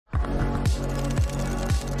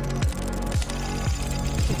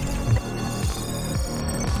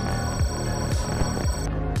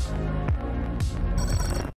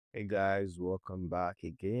Hey guys, welcome back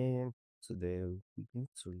again. Today we're going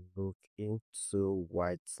to look into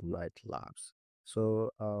white knight labs.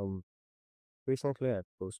 Recently I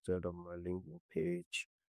posted on my LinkedIn page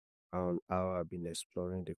on how I've been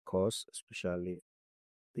exploring the course, especially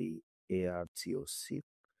the ARTOC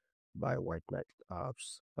by White Knight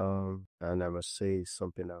Labs. And I must say it's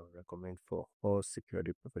something I would recommend for all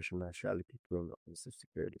security professionals, especially people in the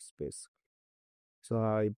security space. So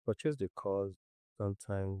I purchased the course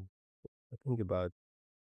sometime, I think about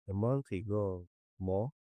a month ago more.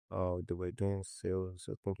 They were doing sales,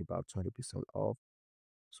 I think about 20% off.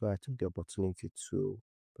 So I took the opportunity to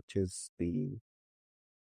purchase the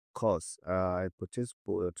course. I purchased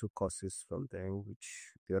two courses from them,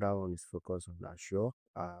 which the other one is focused on Azure.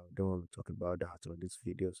 I don't want to talk about that on this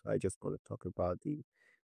video, so I just want to talk about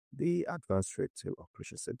the advanced rate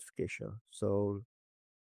operation certification. So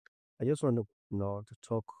I just want to to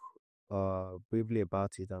talk briefly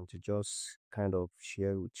about it and to just kind of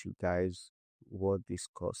share with you guys what this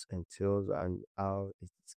course entails and how it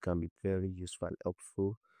can be very useful and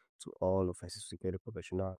helpful to all of us security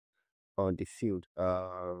professionals on the field.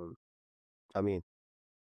 I mean,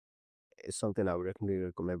 it's something I would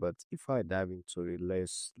recommend, but if I dive into it,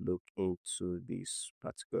 let's look into this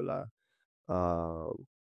particular uh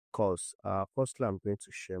course. Firstly, I'm going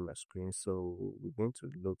to share my screen, so we're going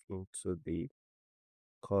to look into the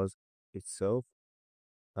course itself.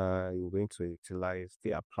 You're going to utilize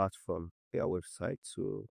their platform, their website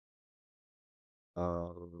to uh,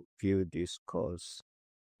 view this course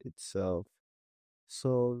itself.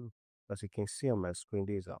 So, as you can see on my screen,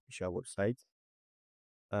 this is our official website,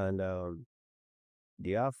 and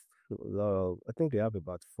they have I think they have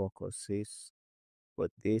about four courses.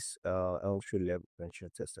 But this entry level pension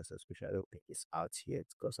testers, especially, I don't think it's out yet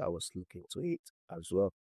because I was looking to it as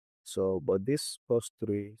well. So, but this post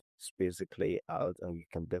three is basically out, and you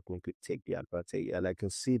can definitely take the advantage. And I can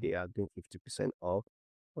see they are doing 50% off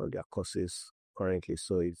on their courses currently.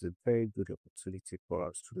 So it's a very good opportunity for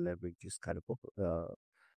us to leverage this kind of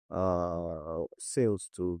sales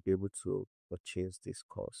to be able to purchase this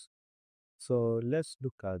course. So let's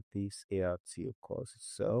look at this ARTO course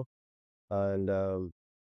itself, and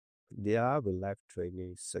they have a live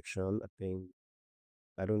training section.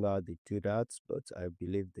 I don't know how they do that, but I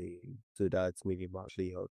believe they do that maybe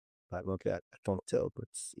monthly or bi-monthly. I can't tell. But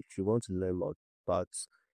if you want to learn more about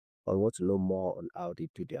or want to know more on how they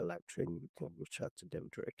do their live training, you can reach out to them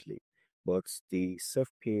directly. But the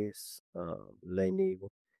self-paced learning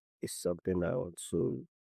is something I want to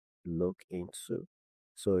look into.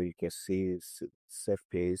 So you can see it's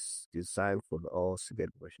self-paced, designed for all civil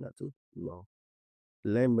professionals to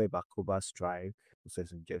learn more about Cuba Strike,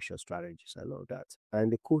 process injection strategies, and all that.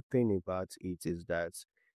 And the cool thing about it is that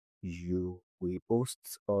you will host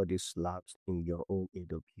all these labs in your own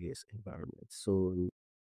AWS environment. So,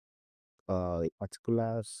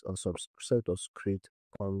 particulars or some set of script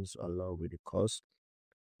comes along with the course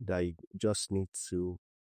that you just need to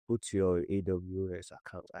put your AWS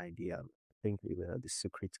account ID and I think even the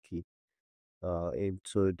secret key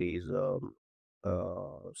into these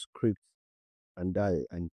script and that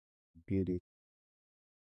and build it.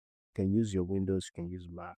 You can use your Windows, you can use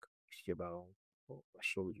Mac, Shiba, or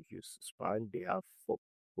sure you use Spine. They have for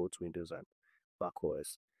both Windows and Mac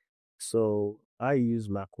OS. So I use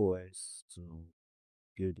Mac OS to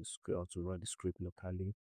build the script or to run the script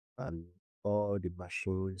locally, and all the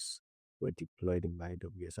machines were deployed in my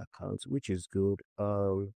AWS account, which is good.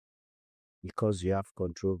 Because you have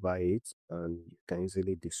control by it, and you can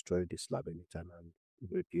easily destroy this lab anytime and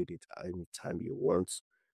rebuild it anytime you want.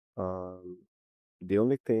 Um, the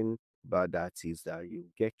only thing about that is that you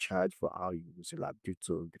get charged for how you use your lab due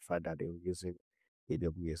to the fact that they're using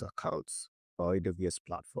AWS accounts or AWS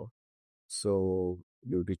platform. So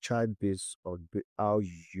you'll be charged based on how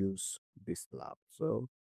you use this lab. So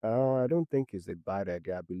I don't think it's a bad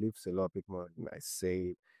idea. I believe a lot of people might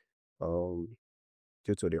say um,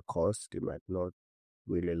 due to the cost, they might not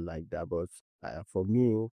really like that. But for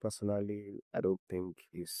me personally, I don't think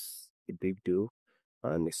it's a big deal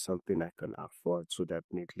and it's something I can afford. So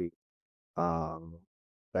definitely, um,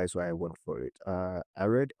 that's why I went for it. I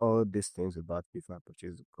read all these things about before I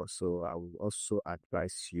purchased the course, so I will also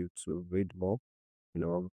advise you to read more, you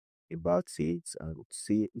know, about it and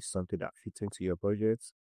see if it's something that fits into your budget.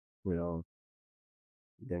 You know,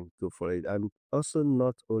 then go for it. And also,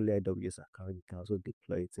 not only AWS account, you can also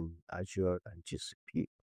deploy it in Azure and GCP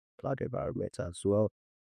cloud environment as well.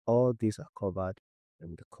 All these are covered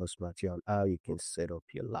in the course material on how you can set up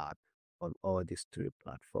your lab on all these three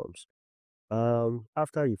platforms.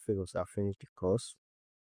 After you finish the course,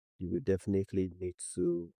 you will definitely need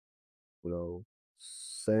to, you know,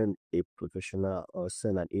 send a professional or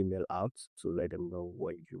send an email out to let them know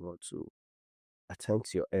when you want to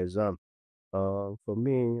attempt your exam. For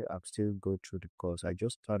me, I'm still going through the course. I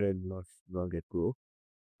just started not long ago.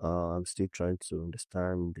 I'm still trying to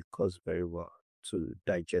understand the course very well to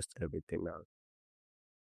digest everything now.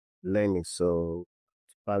 Learning, so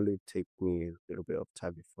probably take me a little bit of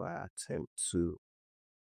time before I attempt to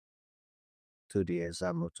the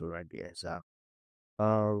exam or to write the exam.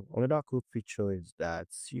 Another cool feature is that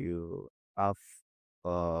you have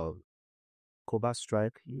uh Cobra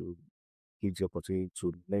Strike. You gives the opportunity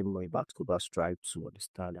to learn more about Cobra Strike, to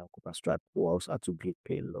understand how Cobra Strike works, how to build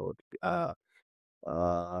payload,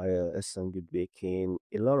 SMB baking,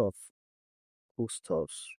 a lot of cool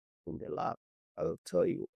stuffs in the lab. I'll tell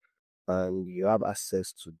you, and you have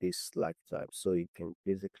access to this lifetime, so you can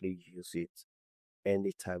basically use it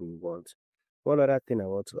anytime you want. One other thing I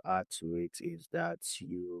want to add to it is that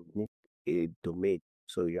you need a domain.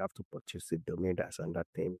 So you have to purchase a domain. That's another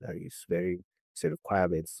thing that is very, it's a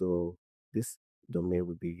requirement. So this domain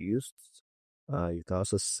will be used. You can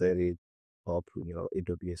also set it up in your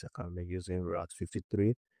AWS account by using Route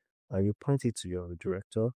 53, and you point it to your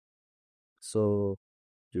director. So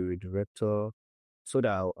the director, so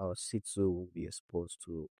that our C2 will be exposed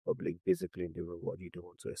to public. Basically, in the reward, you don't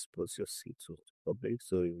want to expose your C2 to public,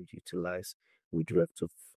 so you utilize we direct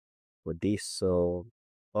for this. So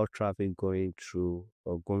all traffic going through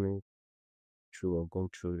this,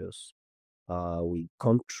 we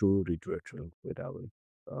come through the directory without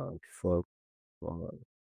before uh,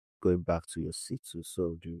 going back to your C2.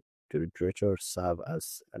 So the director serve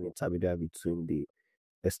as an intermediary between the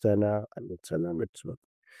external and internal network.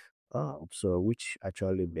 So which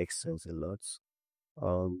actually makes sense a lot.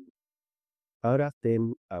 Um, Other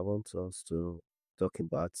thing I want us to talk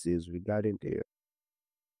about is regarding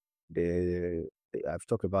I've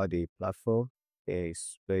talked about the platform.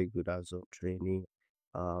 It's very good as of training.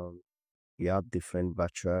 Um, you have different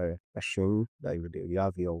virtual machine that you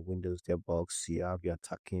have your Windows DevBox, you have your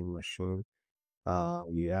attacking machine,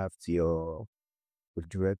 you have your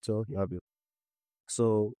director, you have your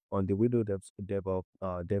so on the Windows DevBox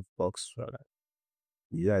rather,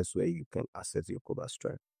 that's where you can access your cover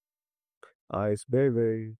strike. It's very,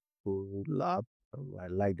 very cool lab. I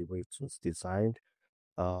like the way it was designed.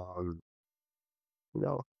 Um, you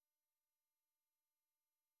know,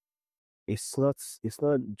 it's not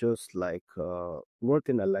just like one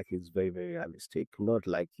thing I like is very, very realistic. Not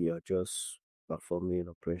like you're just performing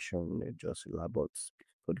operation just in lab, but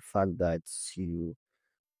for the fact that you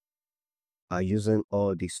are using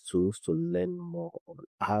all these tools to learn more on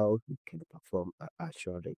how you can perform an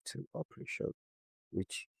actual active operation,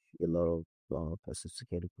 which a lot of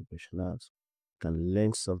sophisticated professionals can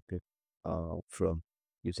learn something from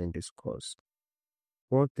using this course.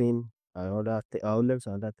 One thing, another thing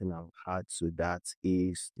I'll add to that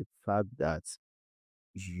is the fact that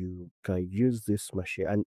you can use this machine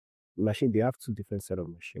and machine. They have two different set of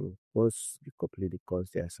machines. Once you complete the course,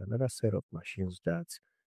 there's another set of machines that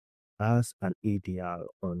has an ADR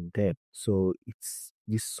on them. So it's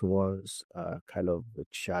this was kind of the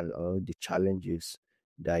challenges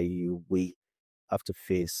that you we have to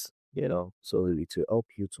face, so it will help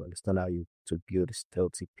you to understand how you to build a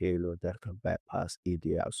stealthy payload that can bypass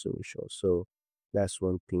ADR solution. So that's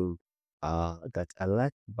one thing that I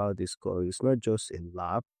like about this course. It's not just a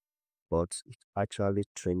lab, but it's actually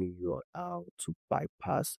training you on how to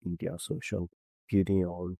bypass ADR solution, building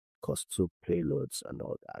your own custom payloads and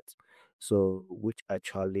all that. So which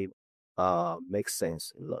actually makes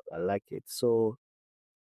sense a lot. I like it. So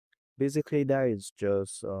basically that is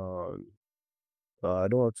just I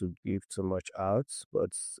don't want to give too much out,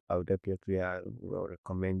 but I would definitely will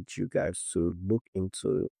recommend you guys to look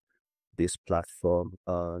into this platform.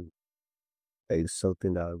 It's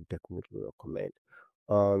something that I would definitely recommend.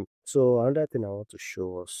 So another thing I want to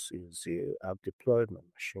show us is I've deployed my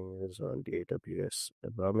machines on the AWS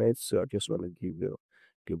environment. So I just want to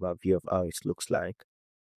give a view of how it looks like.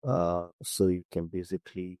 So you can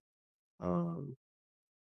basically um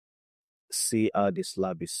see how this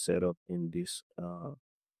lab is set up in this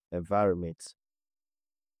environment.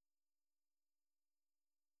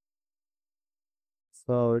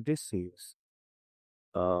 So this is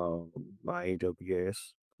my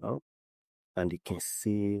AWS, and you can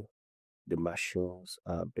see the machines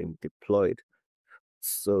are being deployed.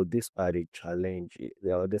 So these are the challenges.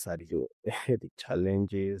 These are the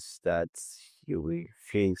challenges that you will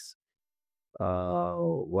face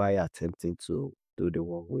while attempting to do the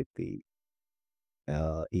work with the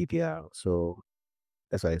EDR. So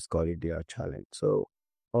that's why it's called EDR challenge. So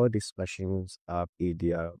all these machines have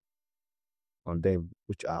EDR on them,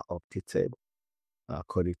 which are updated.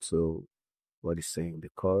 according to what it's saying,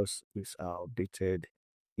 because it's outdated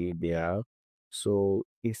ADR. So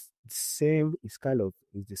it's the same, it's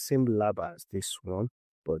the same lab as this one,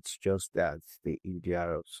 but it's just that the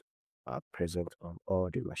ADRs are present on all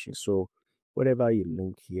the machines. So whatever you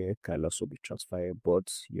link here can also be transferred,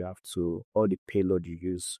 but you have to, all the payload you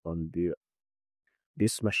use on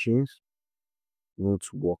these machines won't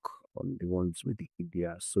work on the ones with the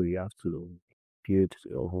EDR. So you have to build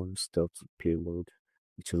your own stealthy payload,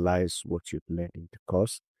 utilize what you've learned in the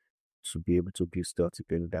course to be able to build stealthy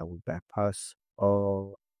payload that will bypass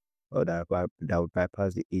all or that will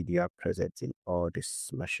bypass the EDR present in all these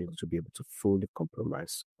machines to be able to fully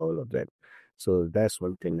compromise all of them. So that's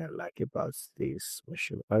one thing I like about this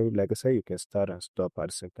machine. And like I said, you can start and stop at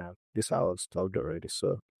the same time. This are all stopped already.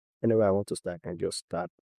 So anyway, I want to start, I can just start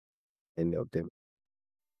any of them.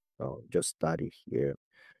 Just start it here.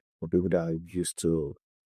 For people that are used to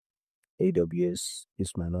AWS,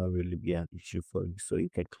 this might not really be an issue for you. So you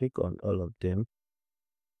can click on all of them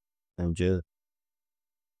and just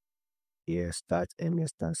start any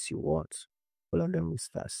instance you want. All of them will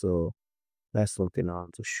start. So that's something I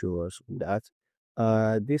want to show us with that.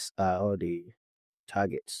 These are all the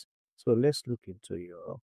targets. So let's look into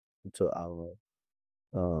our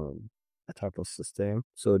type of system.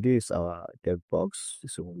 So this is our dev box.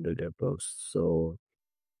 This is one the dev box. So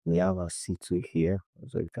we have our C2 here.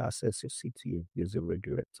 So you can access your C2 using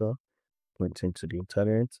redirector pointing to the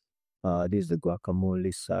internet. This is the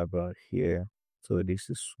guacamole server here. So this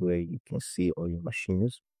is where you can see all your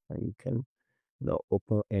machines and you can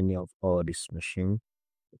open any of all these machines.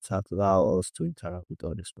 It allows us to interact with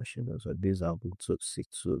all these machines. So these are Ubuntu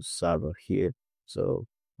C2 server here. So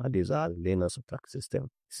these are Linux operating system.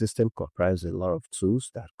 System comprises a lot of tools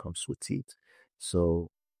that comes with it. So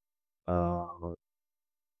uh,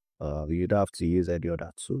 you don't have to use any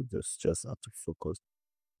other tool. Just have to focus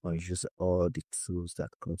on use all the tools that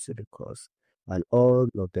comes with the course. And all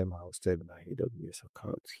of them are hosted in my AWS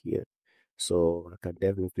account here. So I can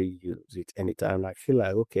definitely use it anytime I feel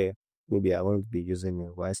like, okay, maybe I won't be using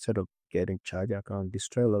it. Well, instead of getting charged, I can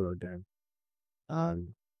destroy all of them and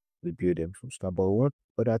rebuild them from start. But one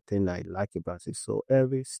other thing I like about it, so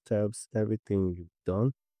every steps, everything you've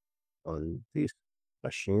done on these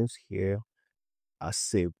machines here are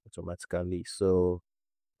saved automatically. So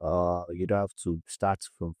you don't have to start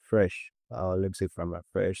from fresh. Let me say from a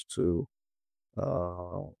fresh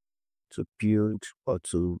uh to build or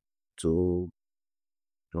to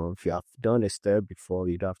if you have done a step before,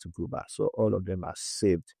 you don't have to go back. So all of them are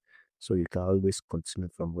saved. So you can always continue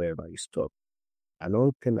from wherever you stop. And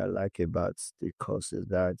one thing I like about the course is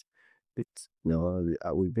that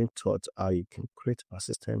we've been taught how you can create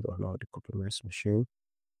assistant on all the compromise machine.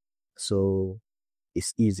 So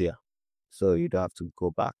it's easier. So you don't have to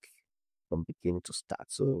go back from beginning to start.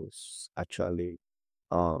 So it's actually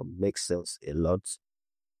makes sense a lot.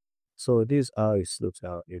 So these are it looks at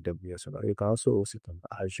AWS. You can also host it on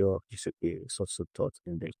Azure. It's also taught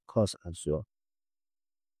in the course as well.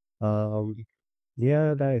 Um,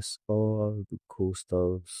 yeah, that is all the cool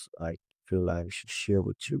stuff I feel like I should share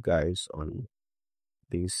with you guys on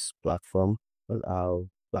this platform and how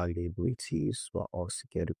valuable it is for all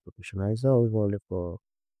security professionals. It's not only for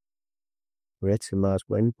red teamers,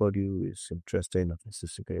 but anybody who is interested in offensive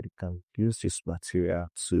security can use this material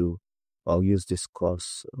to or use this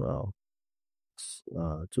course to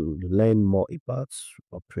learn more about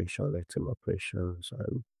red team operations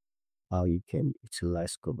and how you can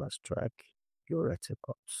utilize cover strike your red team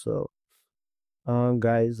up. So,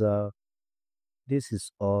 guys, this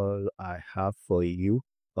is all I have for you.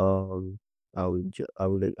 Um, I will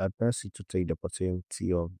advise you to take the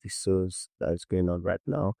opportunity of the sales that is going on right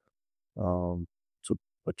now. To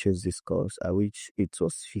purchase this course. I wish it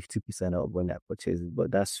was 50% off when I purchased it,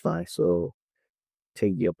 but that's fine. So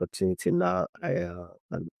take the opportunity now.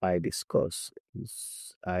 And buy this course.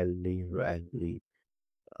 It's highly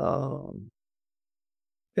um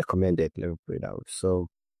recommended. Let me put it out. So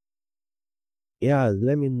yeah,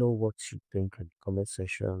 let me know what you think in the comment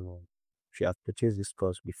section. Or if you have purchased this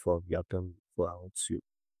course before, if you have done before,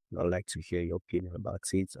 I'd like to hear your opinion about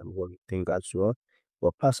it and what you think as well.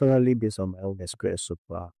 But personally, based on my own experience so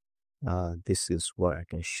far, this is what I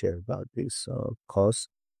can share about this course.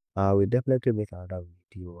 We definitely make another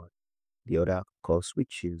video on the other course,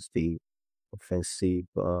 which is the offensive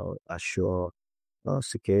assure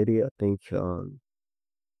security. I think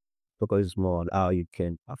focus more on how you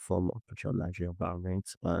can perform operational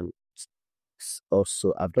environments, and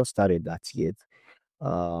also I've not started that yet.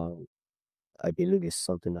 Uh, I believe it's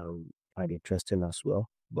something I'm quite interesting as well.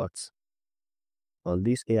 But on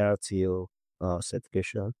this ARTO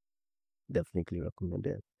certification, Definitely recommend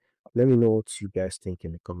it. Let me know what you guys think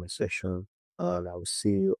in the comment section, and I will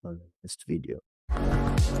see you on the next video.